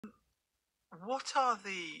What are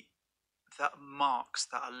the that marks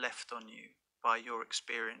that are left on you by your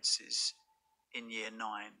experiences in year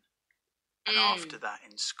nine and after Mm. that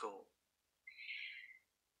in school?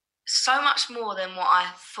 So much more than what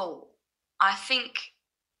I thought. I think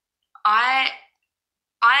I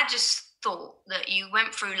I just thought that you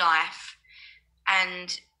went through life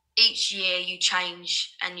and each year you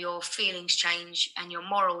change and your feelings change and your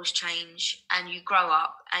morals change and you grow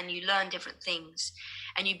up and you learn different things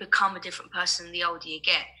and you become a different person the older you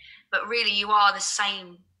get. But really, you are the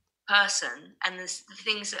same person, and the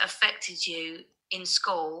things that affected you in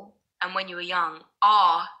school and when you were young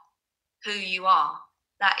are who you are.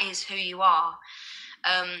 That is who you are.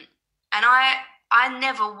 Um, and I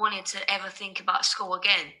never wanted to ever think about school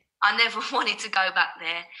again. I never wanted to go back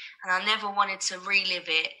there, and I never wanted to relive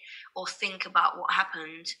it or think about what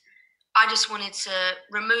happened. I just wanted to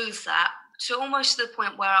remove that to almost the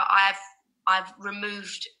point where I've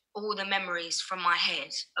removed all the memories from my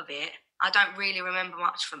head of it. I don't really remember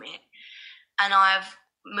much from it, and I've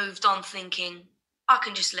moved on thinking I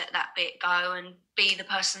can just let that bit go and be the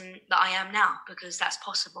person that I am now because that's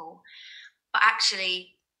possible. But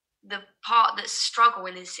actually, the part that's struggle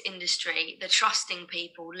in this industry, the trusting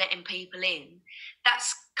people, letting people in,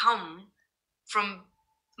 that's come from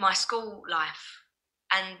my school life.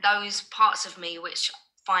 And those parts of me which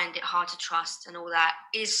find it hard to trust and all that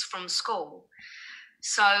is from school.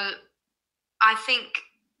 So I think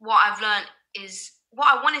what I've learned is what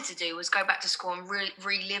I wanted to do was go back to school and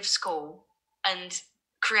relive school and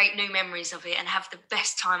create new memories of it and have the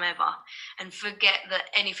best time ever and forget that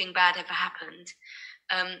anything bad ever happened.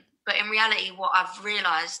 But in reality, what I've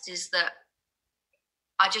realized is that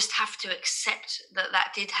I just have to accept that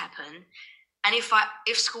that did happen. And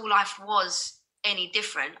if school life was any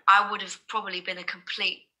different, I would have probably been a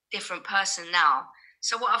complete different person now.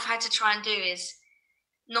 So what I've had to try and do is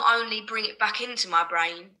not only bring it back into my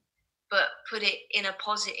brain, but put it in a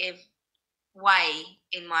positive way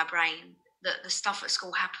in my brain that the stuff at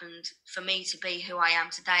school happened for me to be who I am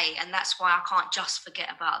today. And that's why I can't just forget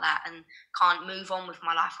about that and can't move on with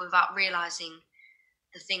my life without realizing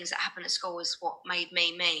the things that happened at school is what made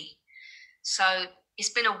me me. So it's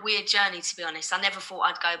been a weird journey, to be honest. I never thought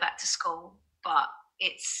I'd go back to school, but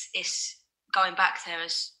it's going back there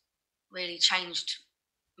has really changed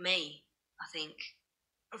me, I think.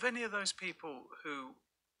 Of any of those people who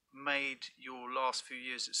made your last few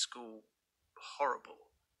years at school horrible,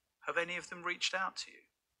 have any of them reached out to you?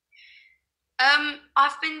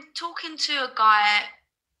 I've been talking to a guy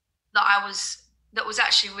that was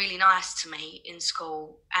actually really nice to me in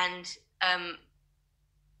school, um,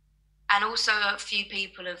 and also a few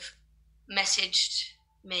people have messaged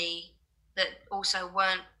me that also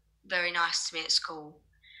weren't very nice to me at school.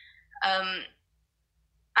 And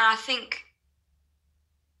I think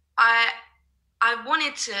I I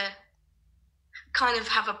wanted to kind of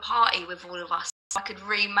have a party with all of us. So I could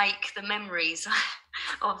remake the memories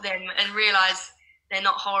of them and realize they're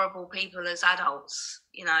not horrible people as adults,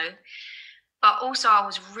 you know. But also, I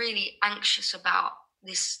was really anxious about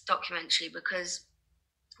this documentary because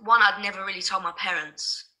one, I'd never really told my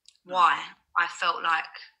parents No. why I felt like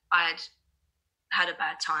I'd had a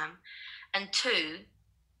bad time. And two,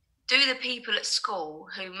 do the people at school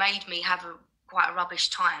who made me have quite a rubbish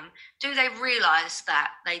time, do they realise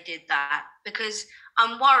that they did that? Because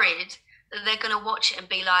I'm worried that they're going to watch it and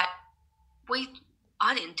be like, we,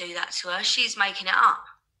 I didn't do that to her. She's making it up.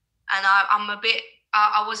 And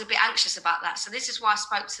I was a bit anxious about that. So this is why I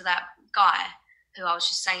spoke to that guy who I was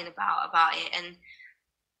just saying about it. And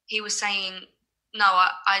he was saying, no,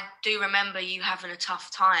 I do remember you having a tough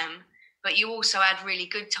time, but you also had really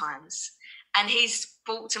good times. And he's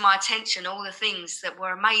brought to my attention all the things that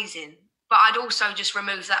were amazing. But I'd also just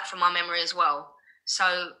removed that from my memory as well.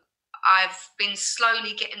 So I've been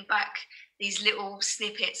slowly getting back these little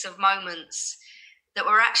snippets of moments that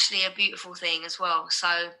were actually a beautiful thing as well. So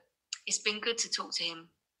it's been good to talk to him.